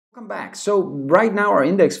Welcome back. So right now our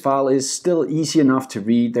index file is still easy enough to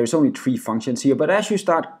read. There's only 3 functions here, but as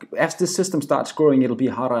the system starts growing, it'll be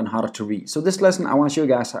harder and harder to read. So this lesson, I want to show you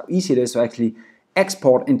guys how easy it is to actually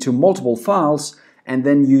export into multiple files and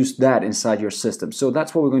then use that inside your system. So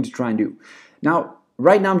that's what we're going to try and do. Now,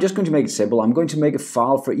 right now I'm just going to make it simple. I'm going to make a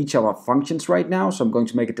file for each of our functions right now. So I'm going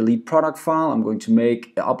to make a delete product file, I'm going to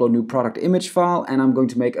make an upload new product image file, and I'm going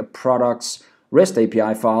to make a products REST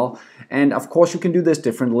API file. And of course you can do this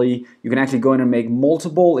differently. You can actually go in and make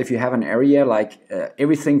multiple. If you have an area like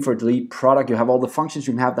everything for delete product, you have all the functions,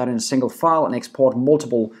 you can have that in a single file and export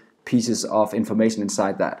multiple pieces of information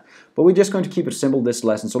inside that. But we're just going to keep it simple this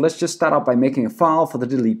lesson. So let's just start out by making a file for the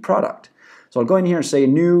delete product. So I'll go in here and say a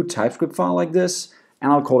new TypeScript file like this,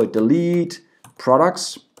 and I'll call it delete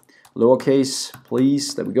products, lowercase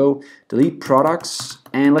please, there we go, delete products,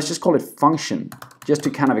 and let's just call it function, just to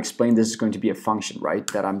kind of explain this is going to be a function, right,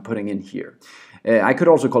 that I'm putting in here. I could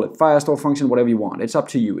also call it FireStore function, whatever you want, it's up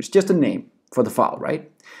to you, it's just a name for the file,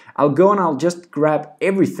 right? I'll go and I'll just grab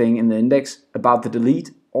everything in the index about the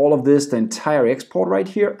delete, all of this, the entire export right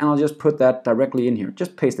here, and I'll just put that directly in here,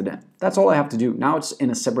 just paste it in. That's all I have to do. Now it's in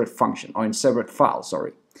a separate function, or in separate file,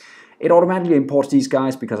 sorry. It automatically imports these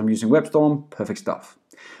guys because I'm using WebStorm, perfect stuff.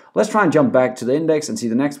 Let's try and jump back to the index and see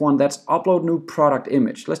the next one. That's upload new product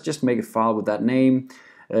image. Let's just make a file with that name,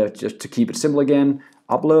 just to keep it simple again.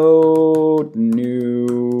 Upload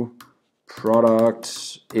new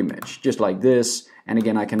product image, just like this. And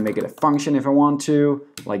again, I can make it a function if I want to,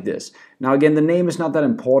 like this. Now again, the name is not that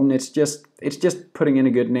important. It's just putting in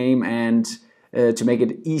a good name and to make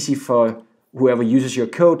it easy for whoever uses your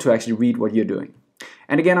code to actually read what you're doing.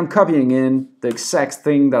 And again, I'm copying in the exact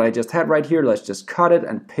thing that I just had right here. Let's just cut it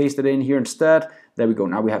and paste it in here instead. There we go.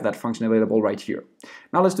 Now we have that function available right here.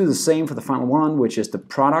 Now let's do the same for the final one, which is the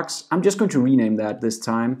products. I'm just going to rename that this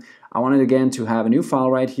time. I want it again to have a new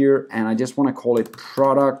file right here, and I just want to call it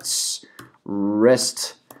products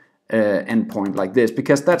REST endpoint like this,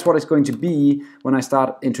 because that's what it's going to be when I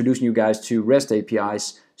start introducing you guys to REST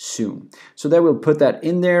APIs soon. So there we'll put that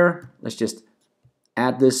in there. Let's just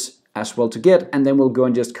add this as well to get, and then we'll go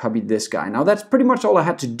and just copy this guy. Now that's pretty much all I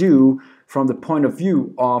had to do from the point of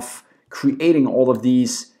view of creating all of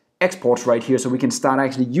these exports right here, so we can start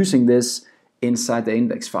actually using this inside the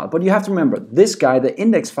index file. But you have to remember, this guy, the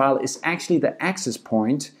index file, is actually the access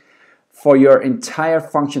point for your entire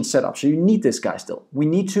function setup. So you need this guy still. We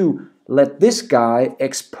need to let this guy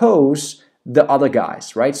expose the other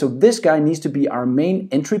guys, right? So this guy needs to be our main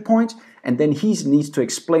entry point, and then he needs to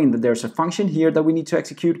explain that there's a function here that we need to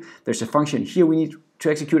execute, there's a function here we need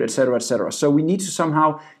to execute, etc., etc. So we need to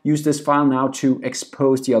somehow use this file now to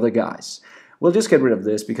expose the other guys. We'll just get rid of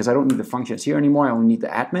this because I don't need the functions here anymore, I only need the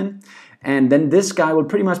admin. And then this guy will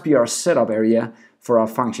pretty much be our setup area for our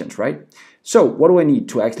functions, right? So what do I need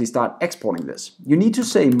to actually start exporting this? You need to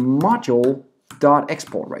say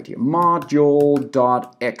module.export right here,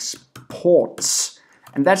 module.exports.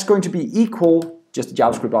 And that's going to be equal just a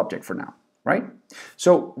JavaScript object for now, right?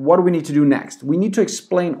 So what do we need to do next? We need to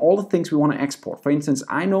explain all the things we want to export. For instance,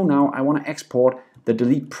 I know now I want to export the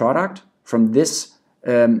delete product from this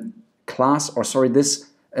this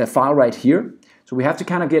file right here. So we have to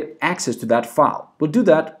kind of get access to that file. We'll do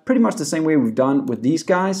that pretty much the same way we've done with these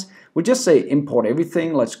guys. We'll just say import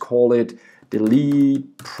everything. Let's call it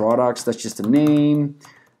delete products. That's just a name.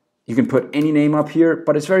 You can put any name up here,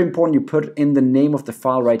 but it's very important you put in the name of the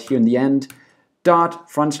file right here in the end, dot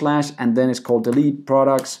 / and then it's called delete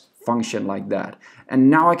products function like that. And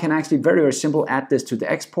now I can actually very, very simple add this to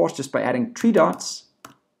the exports just by adding 3 dots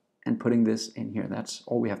and putting this in here. That's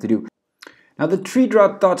all we have to do. Now the 3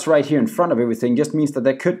 dots right here in front of everything just means that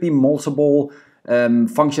there could be multiple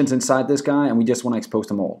functions inside this guy, and we just want to expose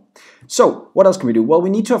them all. So what else can we do? Well, we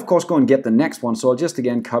need to of course go and get the next one. So I'll just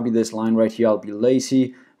again copy this line right here. I'll be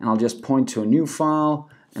lazy and I'll just point to a new file,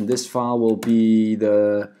 and this file will be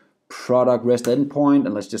the product REST endpoint,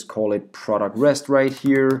 and let's just call it product REST right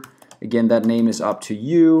here. Again, that name is up to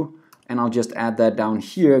you, and I'll just add that down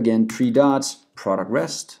here again, 3 dots, product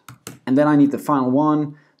REST, and then I need the final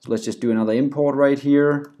one. So let's just do another import right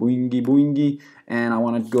here, boingy boingy, and I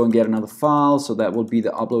want to go and get another file, so that will be the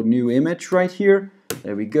upload new image right here.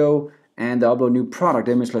 There we go, and the upload new product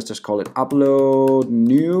image, let's just call it upload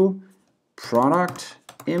new product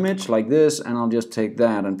image like this, and I'll just take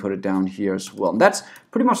that and put it down here as well. And that's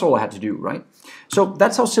pretty much all I had to do, right? So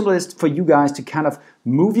that's how simple it is for you guys to kind of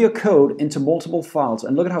move your code into multiple files,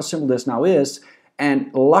 and look at how simple this now is.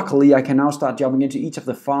 And luckily I can now start jumping into each of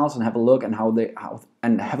the files and have a look at how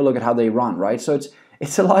they run, right? So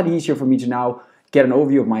it's a lot easier for me to now get an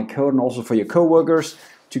overview of my code, and also for your coworkers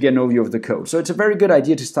to get an overview of the code. So it's a very good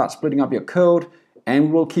idea to start splitting up your code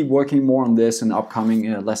and we'll keep working more on this in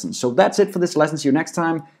upcoming lessons. So that's it for this lesson. See you next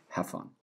time. Have fun.